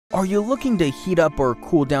Are you looking to heat up or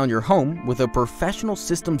cool down your home with a professional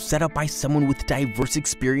system set up by someone with diverse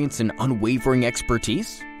experience and unwavering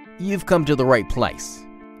expertise? You've come to the right place.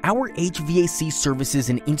 Our HVAC services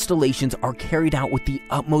and installations are carried out with the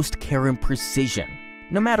utmost care and precision,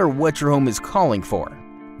 no matter what your home is calling for.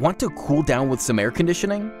 Want to cool down with some air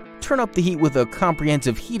conditioning? Turn up the heat with a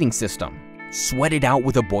comprehensive heating system? Sweat it out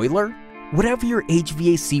with a boiler? Whatever your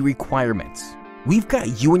HVAC requirements, we've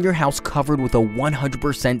got you and your house covered with a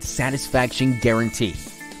 100% satisfaction guarantee.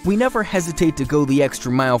 We never hesitate to go the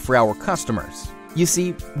extra mile for our customers. You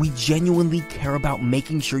see, we genuinely care about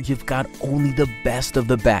making sure you've got only the best of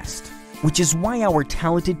the best, which is why our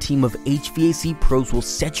talented team of HVAC pros will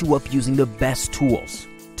set you up using the best tools,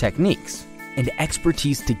 techniques, and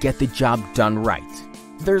expertise to get the job done right.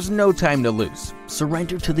 There's no time to lose.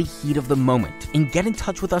 Surrender to the heat of the moment and get in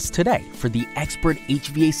touch with us today for the expert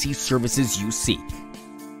HVAC services you seek.